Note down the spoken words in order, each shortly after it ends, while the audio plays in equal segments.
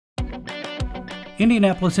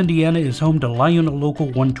Indianapolis, Indiana is home to LIUNA Local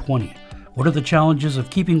 120. What are the challenges of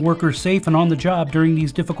keeping workers safe and on the job during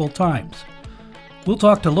these difficult times? We'll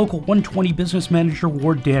talk to Local 120 Business Manager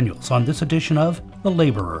Ward Daniels on this edition of The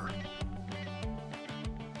Laborer.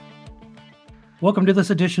 Welcome to this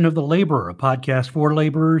edition of The Laborer, a podcast for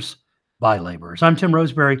laborers by laborers. I'm Tim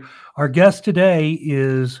Roseberry. Our guest today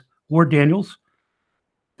is Ward Daniels,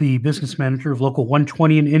 the Business Manager of Local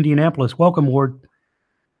 120 in Indianapolis. Welcome, Ward.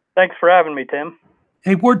 Thanks for having me, Tim.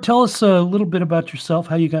 Hey, Ward, tell us a little bit about yourself,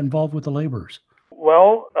 how you got involved with the laborers.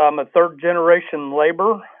 Well, I'm a third-generation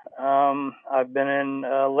laborer. I've been in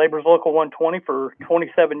Laborers Local 120 for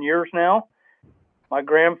 27 years now. My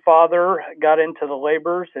grandfather got into the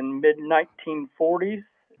laborers in mid-1940s,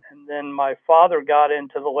 and then my father got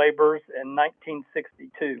into the laborers in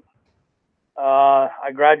 1962.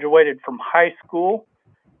 I graduated from high school,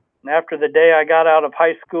 and after the day I got out of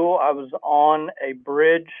high school, I was on a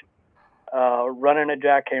bridge running a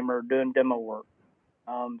jackhammer, doing demo work.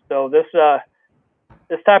 So this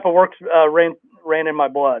type of work ran in my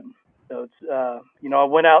blood. So it's I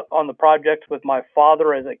went out on the projects with my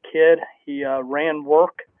father as a kid. He ran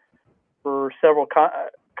work for several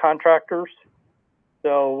contractors.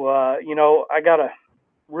 So I got a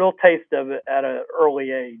real taste of it at an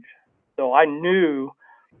early age. So I knew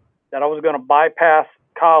that I was going to bypass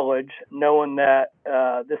college, knowing that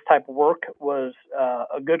this type of work was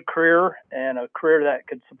a good career and a career that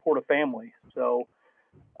could support a family. So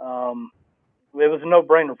it was a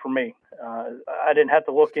no-brainer for me. I didn't have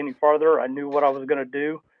to look any farther. I knew what I was going to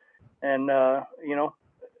do, and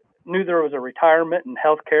knew there was a retirement and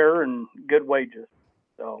health care and good wages.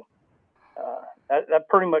 So that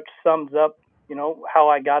pretty much sums up, how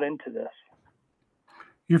I got into this.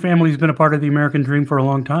 Your family's been a part of the American dream for a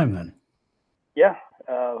long time, then. Yeah.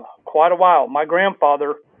 Quite a while. My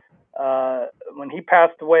grandfather, when he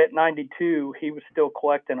passed away at 92, he was still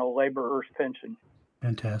collecting a laborer's pension.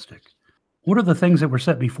 Fantastic. What are the things that were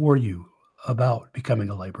set before you about becoming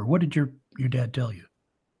a laborer? What did your dad tell you?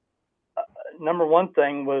 Number one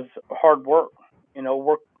thing was hard work.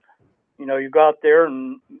 Work. You go out there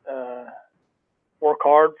and work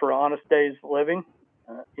hard for an honest day's living.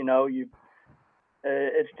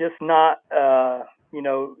 It's just not.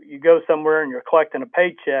 You go somewhere and you're collecting a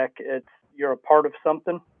paycheck. You're a part of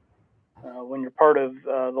something. When you're part of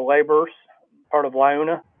the laborers, part of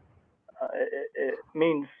LIUNA, it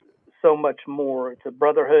means so much more. It's a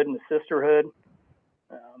brotherhood and a sisterhood.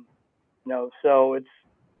 So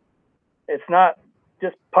it's not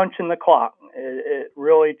just punching the clock. It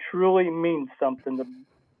really, truly means something to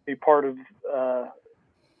be part of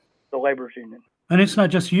the laborers union. And it's not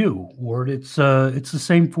just you, Ward. It's the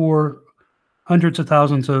same for hundreds of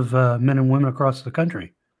thousands of men and women across the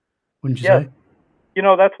country, wouldn't you say?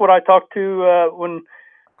 That's what I talk to when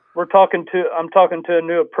I'm talking to a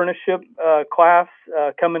new apprenticeship class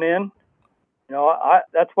coming in.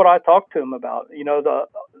 That's what I talk to them about.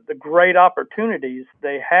 The great opportunities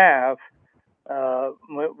they have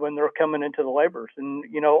when they're coming into the laborers, and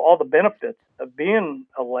all the benefits of being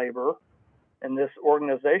a laborer in this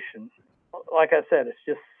organization. Like I said, it's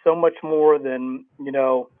just so much more than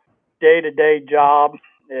day-to-day job.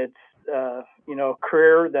 It's a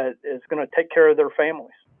career that is going to take care of their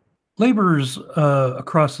families. Laborers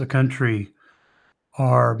across the country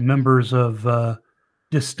are members of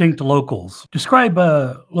distinct locals. Describe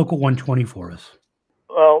Local 120 for us.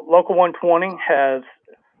 Well, Local 120 has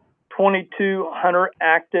 2,200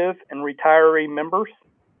 active and retiree members.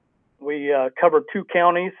 We cover 2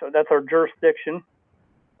 counties. So that's our jurisdiction.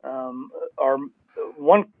 Our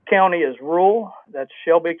one county is rural. That's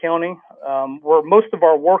Shelby County. Where most of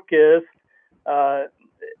our work is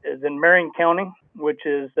in Marion County, which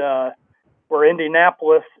is where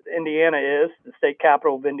Indianapolis, Indiana is, the state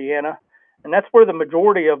capital of Indiana. And that's where the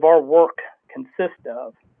majority of our work consists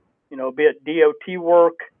of, be it DOT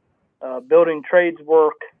work, building trades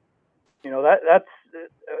work. That's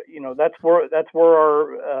where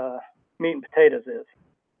our meat and potatoes is.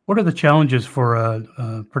 What are the challenges for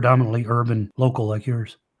a predominantly urban local like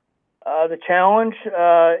yours? The challenge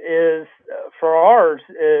is for ours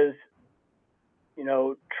is,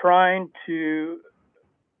 trying to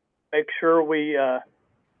make sure we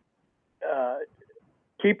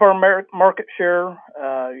keep our market share,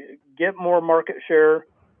 get more market share,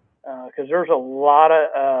 because there's a lot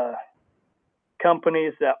of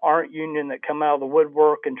companies that aren't union that come out of the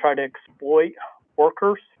woodwork and try to exploit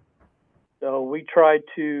workers. So we try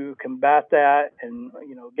to combat that and,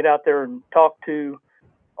 get out there and talk to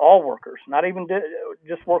all workers, not even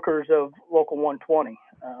just workers of Local 120.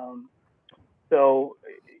 So,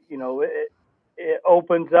 it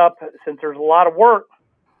opens up, since there's a lot of work,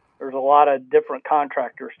 there's a lot of different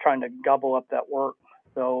contractors trying to gobble up that work.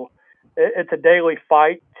 So it's a daily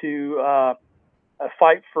fight to a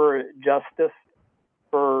fight for justice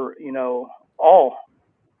for, all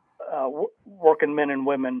working men and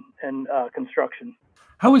women in construction.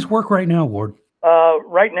 How is work right now, Ward?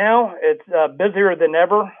 Right now, it's busier than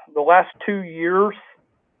ever. The last 2 years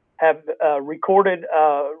have recorded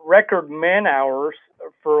record man hours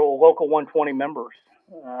for Local 120 members.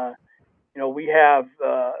 We have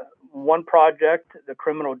one project, the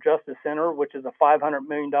Criminal Justice Center, which is a $500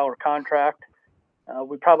 million contract.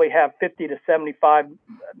 We probably have 50 to 75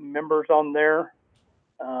 members on there.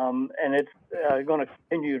 And it's going to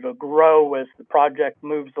continue to grow as the project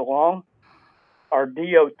moves along. Our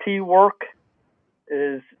DOT work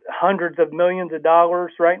is hundreds of millions of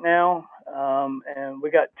dollars right now. And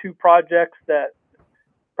we got 2 projects that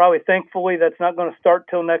probably, thankfully, that's not going to start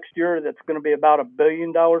till next year. That's going to be about $1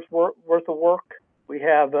 billion worth of work. We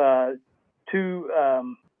have 2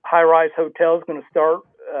 high-rise hotels going to start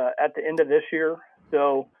at the end of this year.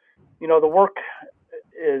 So, the work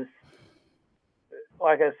is,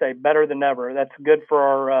 like I say, better than ever. That's good for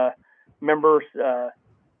our members,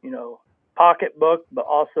 pocketbook, but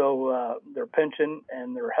also their pension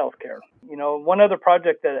and their health care. One other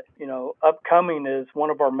project that, upcoming is one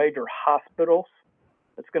of our major hospitals.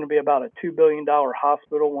 It's going to be about a $2 billion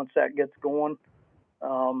hospital once that gets going.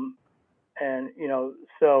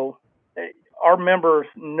 So our members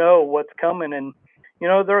know what's coming, and,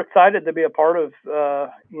 they're excited to be a part of,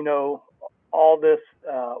 all this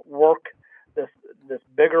work, this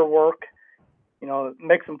bigger work. It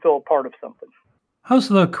makes them feel a part of something. How's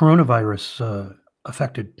the coronavirus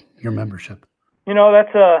affected your membership?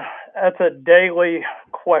 That's a daily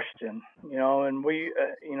question, and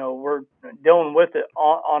we're dealing with it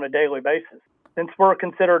on a daily basis. Since we're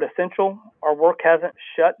considered essential, our work hasn't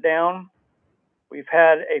shut down. We've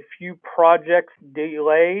had a few projects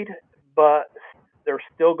delayed, but they're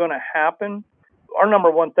still going to happen. Our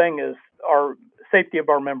number one thing is our safety of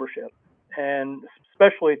our membership, and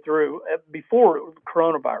especially before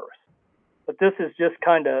coronavirus. But this is just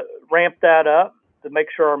kind of ramp that up to make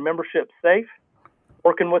sure our membership's safe,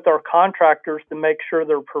 working with our contractors to make sure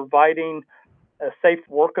they're providing a safe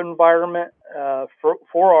work environment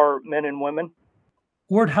for our men and women.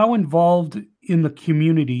 Ward, how involved in the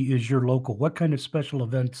community is your local? What kind of special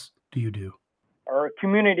events do you do? Our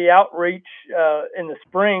community outreach in the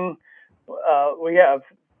spring, we have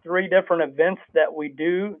 3 different events that we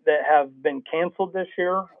do that have been canceled this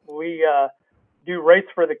year. We do Race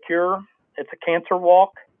for the Cure. It's a cancer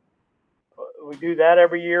walk. We do that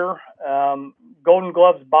every year. Golden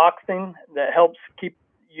Gloves Boxing, that helps keep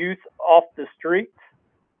youth off the streets.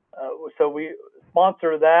 So we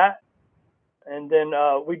sponsor that. And then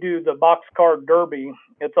we do the Boxcar Derby.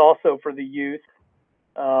 It's also for the youth.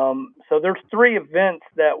 So there's 3 events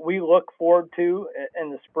that we look forward to in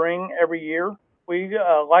the spring every year. We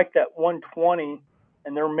like that 120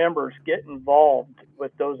 and their members get involved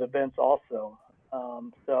with those events also.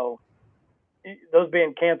 So those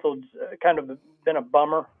being canceled kind of been a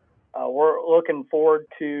bummer. We're looking forward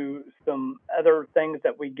to some other things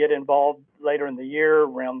that we get involved later in the year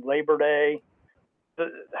around Labor Day.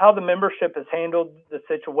 How the membership has handled the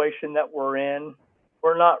situation that we're in.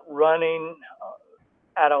 We're not running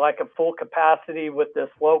at a full capacity with this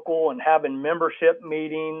local and having membership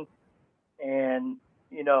meetings and,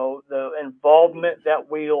 the involvement that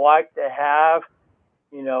we like to have,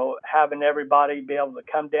 having everybody be able to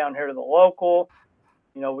come down here to the local.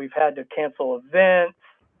 We've had to cancel events.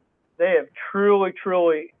 They have truly,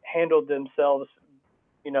 truly handled themselves,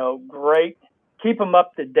 great. Keep them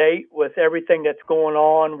up to date with everything that's going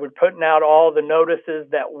on. We're putting out all the notices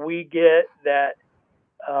that we get that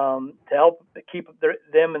to help keep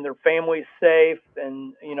them and their families safe.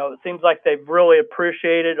 And, it seems like they've really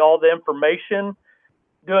appreciated all the information.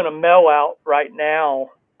 Doing a mail out right now,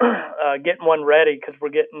 getting one ready because we're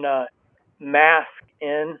getting a mask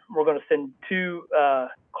in. We're going to send 2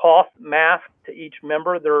 cloth masks to each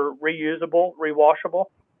member. They're reusable, rewashable.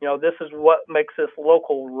 This is what makes this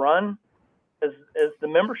local run is the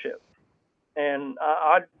membership. And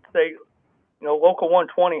I'd say, Local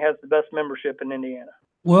 120 has the best membership in Indiana.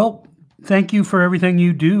 Well, thank you for everything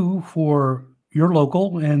you do for your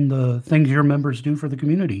local and the things your members do for the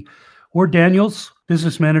community. Ward Daniels,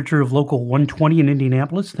 Business Manager of Local 120 in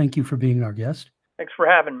Indianapolis, thank you for being our guest. Thanks for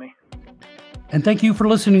having me. And thank you for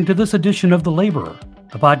listening to this edition of The Laborer,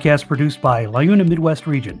 a podcast produced by LiUNA Midwest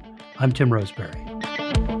Region. I'm Tim Roseberry.